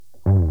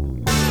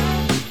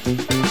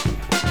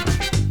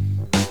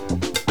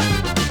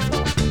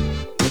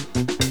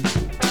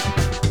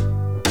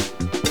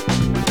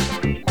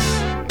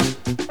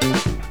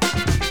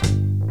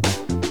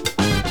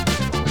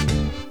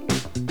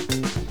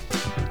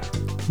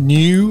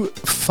New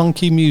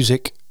funky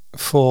music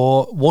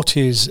for what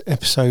is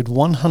episode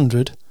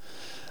 100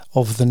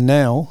 of the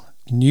now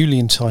newly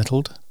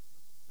entitled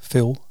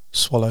Phil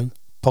Swallow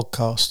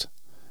podcast.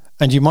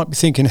 And you might be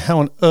thinking, how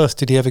on earth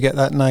did he ever get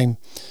that name?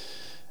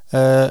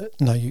 No,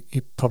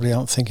 you probably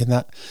aren't thinking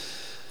that.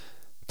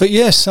 But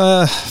yes,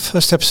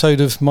 first episode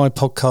of my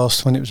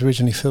podcast when it was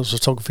originally Phil's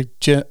photography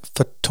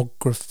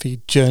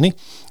journey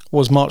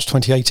was March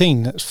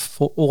 2018. That's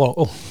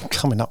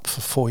coming up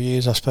for 4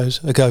 years, I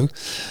suppose, ago.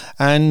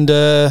 And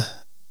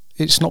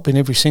it's not been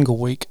every single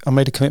week. I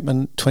made a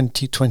commitment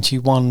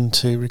 2021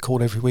 to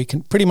record every week,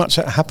 and pretty much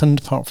that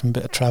happened, apart from a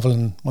bit of travel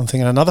and one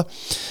thing and another.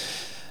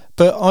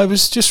 But I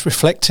was just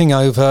reflecting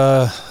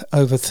over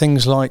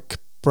things like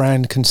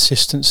brand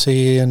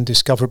consistency and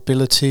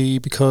discoverability,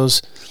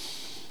 because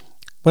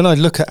when I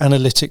look at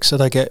analytics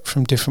that I get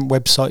from different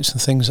websites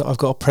and things that I've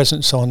got a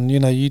presence on,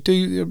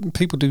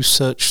 people do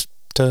search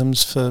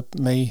terms for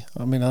me.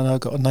 I mean, I know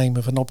I've got a name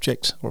of an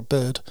object or a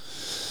bird,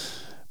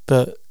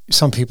 but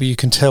some people you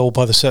can tell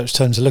by the search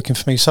terms are looking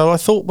for me. So I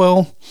thought,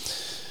 well,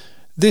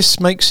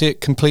 this makes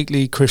it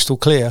completely crystal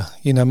clear.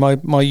 My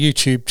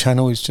YouTube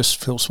channel is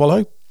just Phil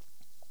Swallow.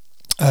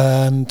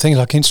 Things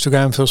like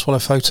Instagram, Phil Swallow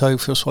Photo,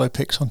 Phil Swallow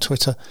Pics on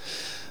Twitter,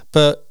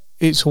 but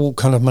it's all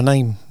kind of my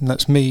name, and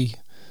that's me.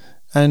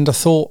 And I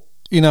thought,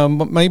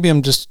 maybe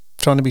I'm just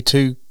trying to be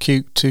too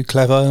cute, too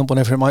clever,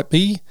 whatever it might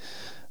be.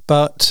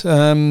 But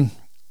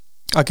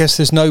I guess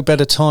there's no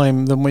better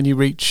time than when you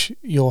reach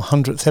your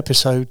 100th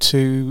episode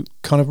to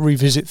kind of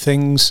revisit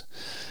things.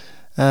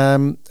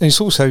 And it's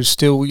also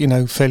still,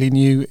 fairly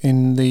new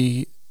in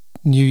the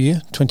new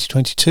year,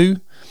 2022.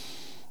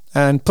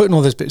 And putting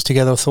all those bits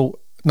together, I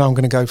thought, no, I'm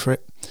going to go for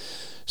it.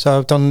 So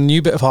I've done a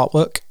new bit of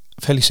artwork,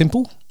 fairly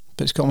simple,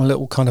 but it's got my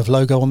little kind of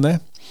logo on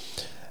there.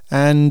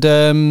 And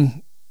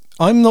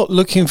I'm not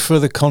looking for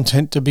the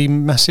content to be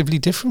massively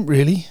different,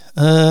 really.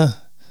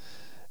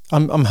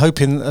 I'm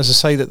hoping, as I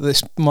say, that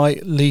this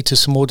might lead to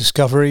some more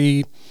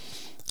discovery,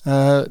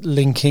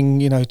 linking,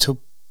 to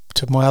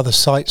my other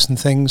sites and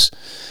things.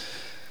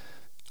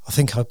 I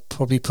think I'll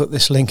probably put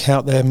this link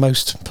out there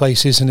most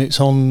places, and it's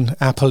on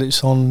Apple,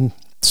 it's on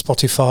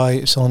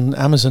Spotify, it's on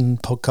Amazon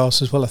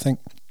podcasts as well, I think.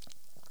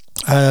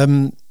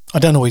 I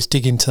don't always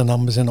dig into the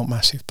numbers, they're not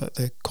massive, but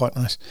they're quite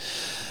nice.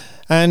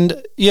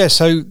 And yeah,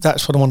 so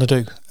that's what I want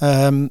to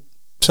do.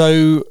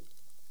 So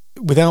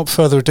without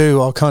further ado,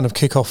 I'll kind of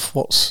kick off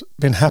what's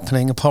been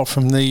happening, apart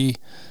from the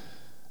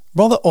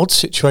rather odd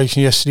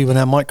situation yesterday when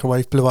our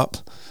microwave blew up.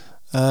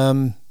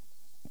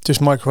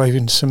 Just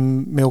microwaving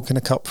some milk in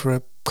a cup for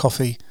a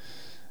coffee,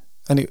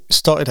 and it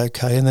started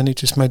okay, and then it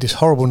just made this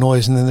horrible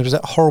noise, and then there was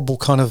that horrible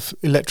kind of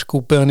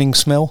electrical burning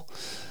smell.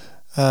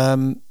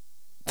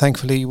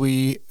 Thankfully,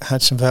 we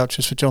had some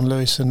vouchers for John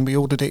Lewis, and we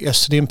ordered it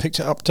yesterday and picked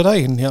it up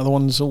today, and the other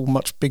one's all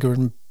much bigger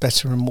and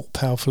better and more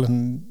powerful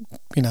and,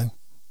 a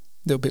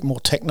little bit more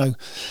techno.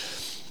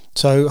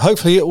 So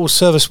hopefully it will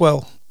serve us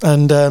well.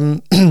 And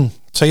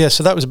so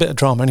that was a bit of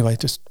drama anyway,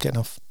 just getting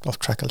off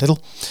track a little.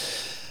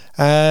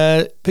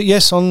 But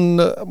yes, on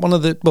one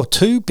of the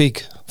two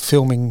big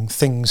filming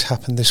things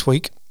happened this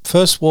week.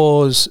 First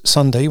was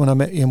Sunday when I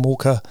met Ian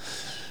Walker,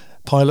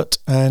 pilot,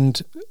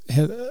 and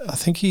I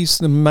think he's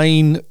the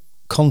main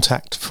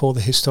contact for the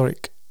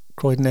historic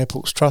Croydon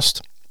Airports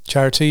Trust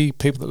charity,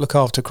 people that look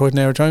after Croydon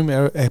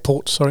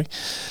Airport,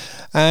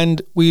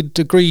 and we'd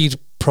agreed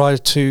prior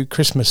to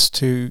Christmas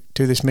to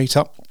do this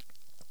meetup.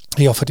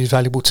 He offered his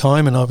valuable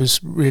time, and I was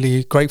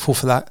really grateful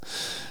for that.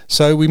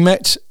 So we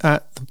met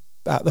at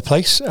the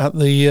place, at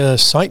the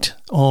site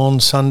on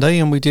Sunday,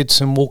 and we did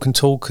some walk and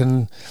talk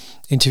and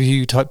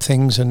interview type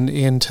things, and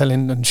Ian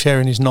telling and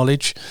sharing his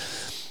knowledge.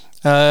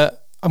 I'm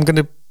going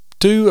to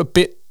do a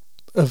bit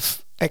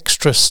of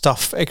extra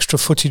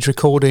footage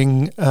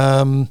recording.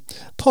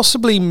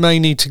 Possibly may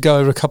need to go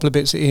over a couple of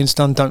bits that Ian's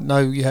done, don't know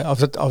yet. I've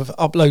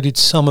uploaded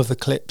some of the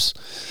clips.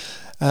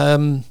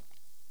 But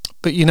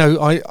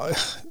I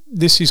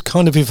this is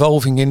kind of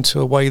evolving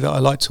into a way that I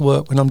like to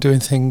work when I'm doing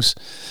things,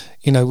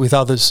 with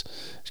others.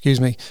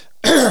 Excuse me.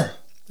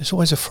 There's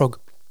always a frog.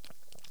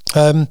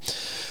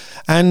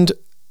 And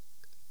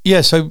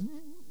yeah, so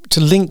to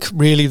link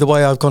really the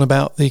way I've gone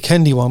about the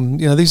Kenley one,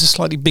 these are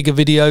slightly bigger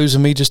videos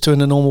of me just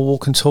doing a normal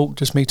walk and talk,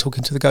 just me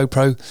talking to the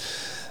GoPro.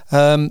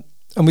 And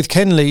with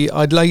Kenley,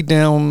 I'd laid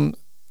down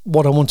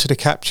what I wanted to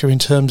capture in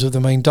terms of the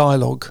main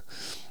dialogue,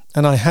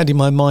 and I had in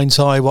my mind's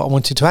eye what I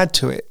wanted to add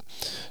to it.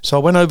 So I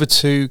went over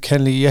to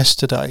Kenley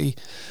yesterday,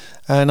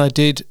 and I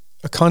did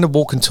a kind of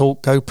walk and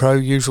talk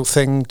GoPro usual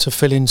thing to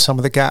fill in some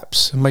of the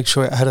gaps and make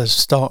sure it had a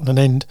start and an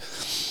end.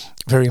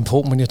 Very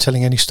important when you're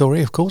telling any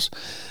story, of course.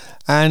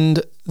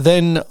 And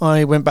then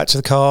I went back to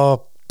the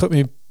car, put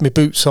my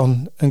boots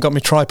on and got my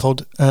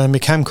tripod and my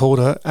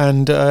camcorder,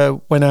 and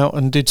went out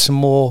and did some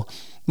more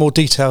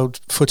detailed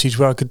footage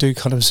where I could do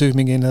kind of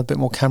zooming in, a bit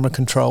more camera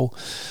control.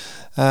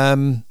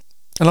 And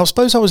I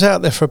suppose I was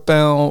out there for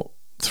about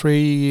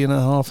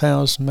 3.5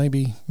 hours,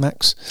 maybe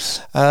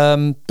max.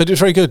 But it was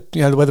very good.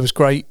 The weather was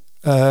great.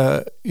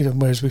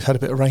 Whereas we've had a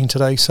bit of rain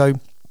today. So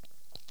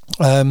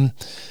I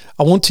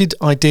wanted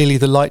ideally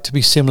the light to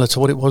be similar to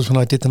what it was when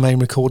I did the main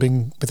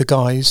recording with the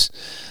guys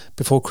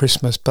before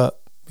Christmas, but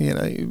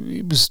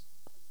it was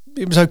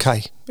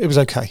okay. It was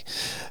okay.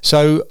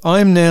 So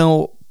I'm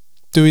now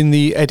doing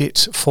the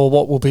edit for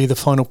what will be the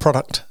final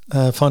product,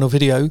 final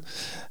video.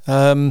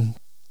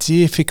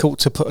 Difficult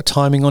to put a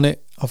timing on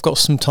it. I've got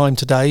some time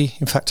today.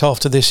 In fact,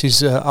 after this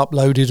is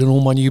uploaded and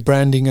all my new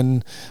branding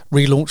and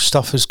relaunch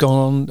stuff has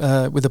gone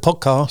on with the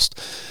podcast,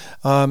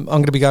 I'm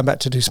going to be going back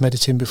to do some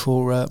editing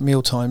before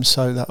mealtime,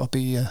 so that'll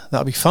be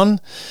fun.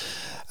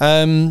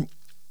 And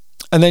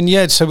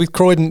then so with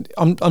Croydon,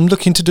 I'm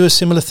looking to do a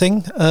similar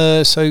thing.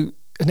 So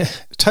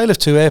tale of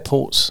two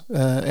airports,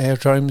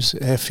 aerodromes,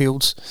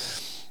 airfields.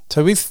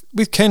 So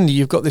with Kenley,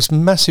 you've got this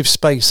massive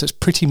space that's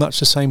pretty much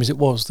the same as it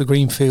was. The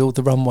greenfield,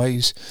 the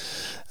runways,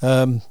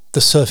 the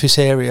surface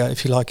area,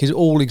 if you like, is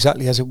all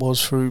exactly as it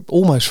was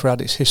almost throughout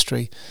its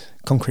history.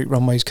 Concrete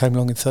runways came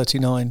along in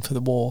 1939 for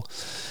the war.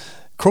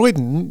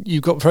 Croydon,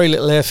 you've got very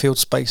little airfield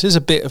space. There's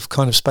a bit of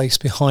kind of space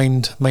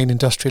behind main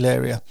industrial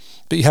area,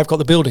 but you have got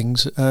the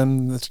buildings,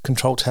 the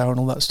control tower and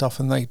all that stuff,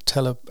 and they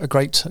tell a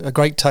great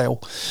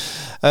tale.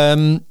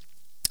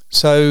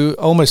 So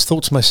I almost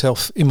thought to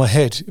myself in my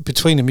head,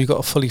 between them, you've got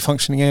a fully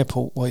functioning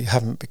airport. Well, you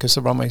haven't, because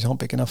the runways aren't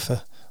big enough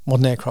for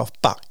modern aircraft,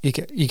 but you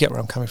get where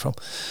I'm coming from.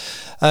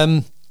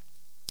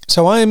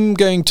 So I'm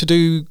going to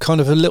do kind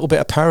of a little bit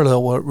of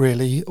parallel work,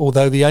 really,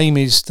 although the aim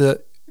is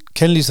that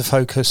Kenley's the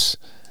focus,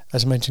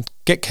 as I mentioned,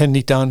 get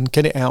Kenley done,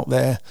 get it out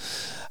there,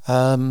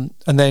 and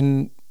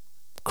then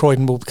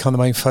Croydon will become the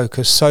main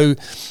focus. So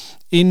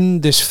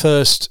in this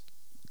first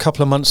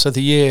couple of months of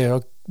the year,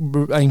 I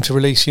aim to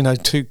release,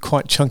 2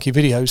 quite chunky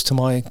videos to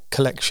my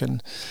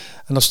collection,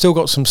 and I've still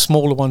got some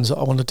smaller ones that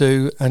I want to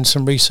do and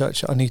some research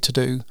that I need to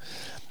do.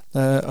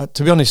 To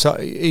be honest,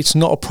 it's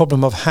not a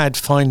problem I've had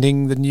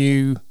finding the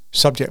new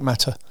subject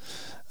matter.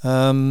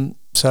 I meant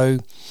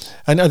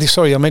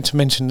to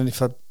mention, and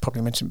if I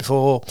probably mentioned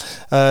before,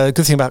 the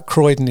good thing about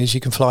Croydon is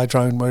you can fly a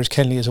drone, whereas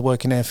Kenley is a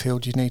working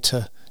airfield. You need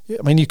to,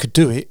 you could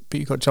do it, but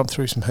you've got to jump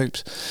through some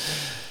hoops.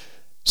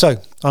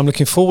 So I'm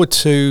looking forward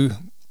to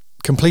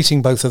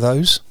completing both of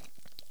those.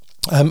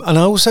 And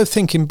I also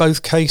think in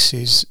both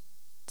cases,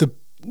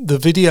 the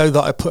video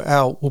that I put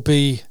out will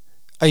be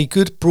a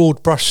good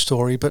broad brush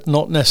story, but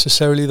not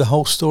necessarily the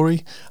whole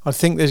story. I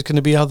think there's going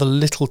to be other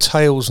little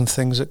tales and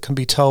things that can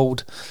be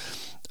told,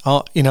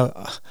 around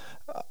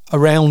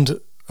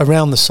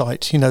the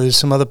site. There's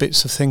some other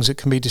bits of things that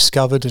can be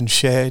discovered and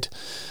shared.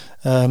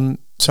 So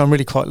I'm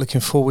really quite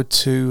looking forward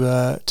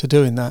to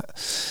doing that.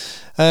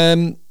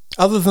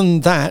 Other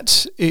than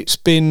that, it's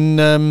been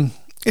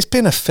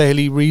a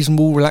fairly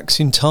reasonable,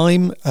 relaxing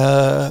time.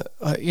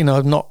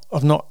 I've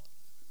not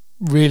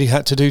really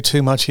had to do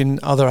too much in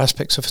other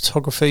aspects of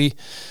photography.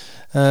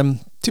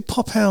 Did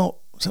pop out,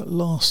 was that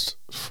last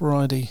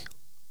Friday?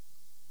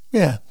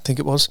 Yeah, I think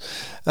it was.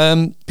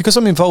 Because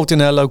I'm involved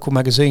in our local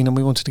magazine, and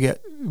we wanted to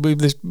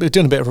we're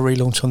doing a bit of a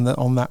relaunch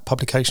on that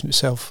publication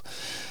itself.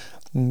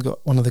 And we've got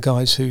one of the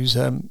guys who's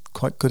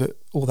quite good at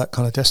all that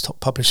kind of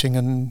desktop publishing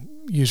and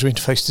user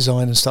interface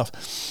design and stuff.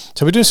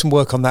 So we're doing some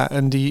work on that,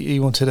 and he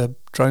wanted a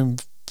drone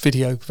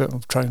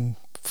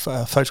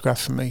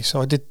photograph from me.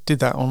 So I did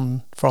that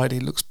on Friday.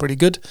 It looks pretty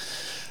good.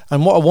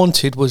 And what I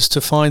wanted was to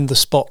find the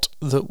spot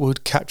that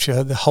would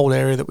capture the whole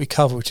area that we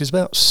cover, which is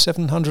about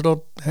 700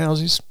 odd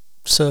houses,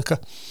 circa.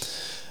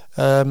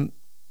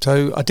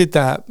 So I did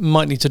that.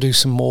 Might need to do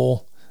some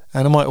more,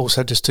 and I might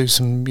also just do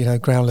some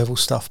ground level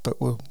stuff,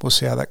 but we'll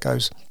see how that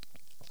goes.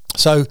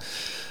 So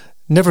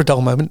never a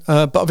dull moment,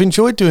 but I've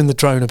enjoyed doing the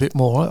drone a bit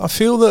more. I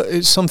feel that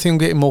it's something I'm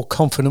getting more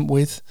confident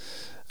with.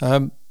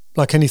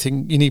 Like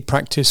anything, you need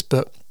practice,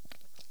 but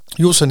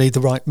you also need the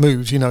right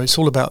moves. It's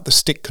all about the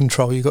stick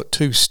control. You've got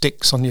 2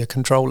 sticks on your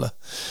controller.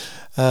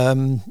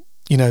 One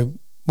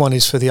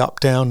is for the up,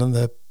 down, and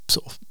the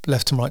sort of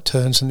left and right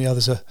turns, and the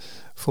others are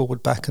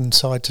forward, back, and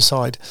side to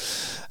side.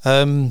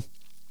 And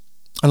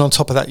on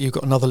top of that, you've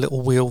got another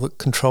little wheel that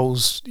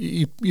controls,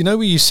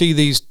 where you see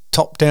these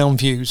top-down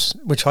views,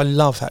 which I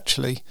love,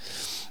 actually,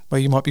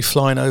 where you might be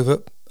flying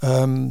over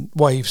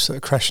waves that are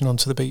crashing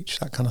onto the beach,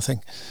 that kind of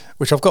thing,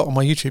 which I've got on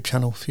my YouTube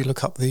channel if you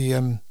look up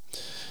the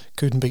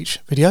Goodden Beach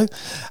video.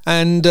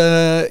 And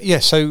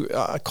so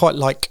I quite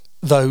like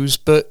those,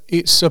 but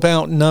it's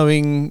about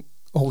knowing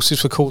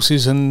horses for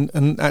courses,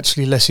 and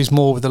actually less is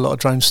more with a lot of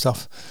drone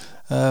stuff.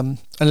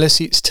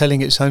 Unless it's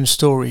telling its own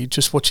story,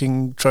 just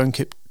watching drone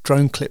clip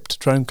to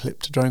drone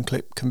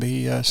clip can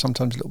be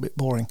sometimes a little bit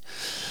boring.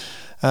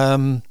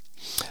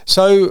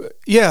 So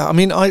yeah,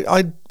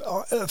 I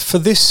for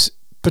this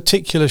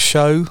particular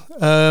show,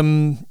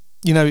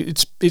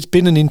 it's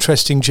been an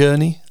interesting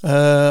journey.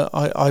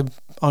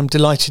 I'm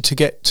delighted to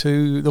get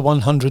to the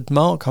 100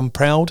 mark. I'm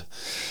proud,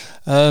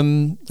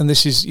 and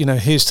this is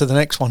here's to the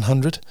next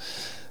 100.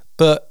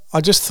 But I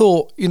just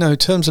thought, in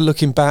terms of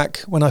looking back,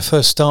 when I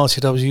first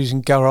started, I was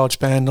using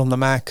GarageBand on the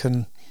Mac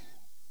and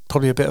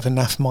probably a bit of a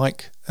NAF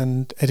mic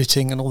and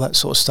editing and all that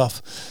sort of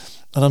stuff.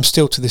 And I'm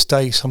still to this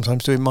day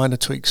sometimes doing minor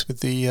tweaks with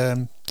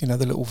the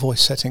the little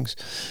voice settings,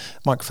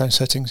 microphone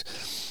settings.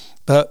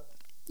 But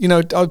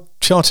I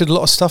charted a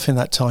lot of stuff in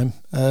that time.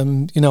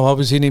 I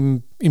was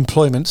in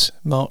employment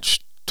March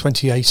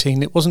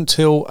 2018. It wasn't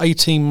till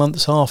 18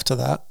 months after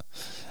that,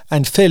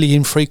 and fairly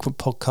infrequent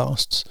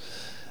podcasts,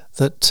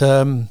 that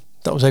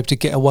I was able to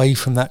get away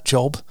from that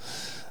job.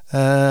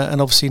 And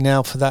obviously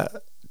now for that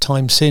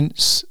time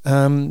since,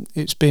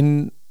 it's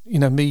been,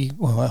 me,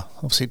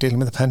 obviously dealing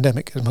with the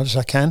pandemic as much as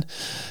I can,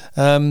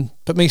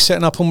 but me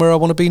setting up on where I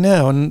want to be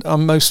now. And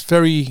I'm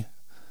very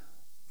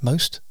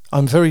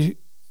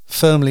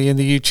firmly in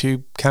the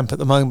YouTube camp at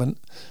the moment,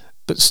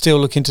 but still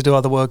looking to do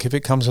other work if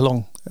it comes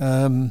along,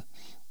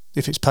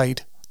 if it's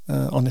paid,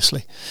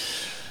 honestly.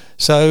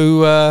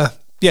 So,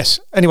 yes,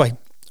 anyway,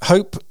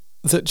 hope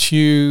that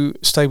you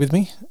stay with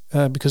me,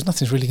 because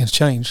nothing's really going to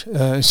change.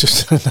 It's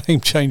just a name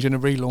change and a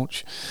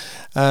relaunch.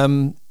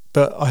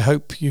 But I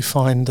hope you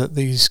find that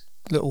these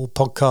little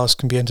podcasts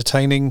can be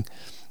entertaining,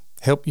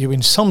 help you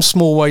in some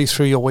small way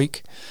through your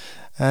week.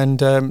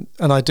 And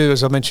I do,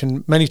 as I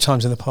mentioned many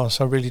times in the past,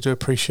 I really do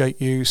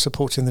appreciate you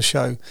supporting the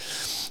show.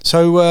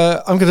 So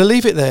I'm going to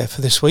leave it there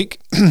for this week.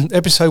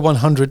 Episode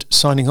 100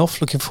 signing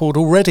off. Looking forward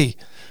already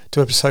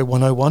to episode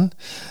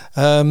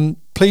 101.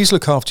 Please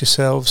look after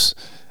yourselves.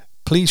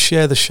 Please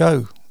share the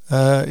show.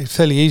 It's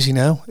fairly easy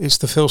now. It's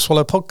the Phil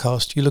Swallow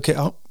podcast. You look it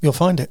up, you'll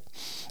find it.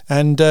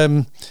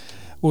 And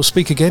we'll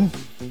speak again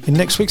in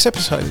next week's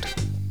episode.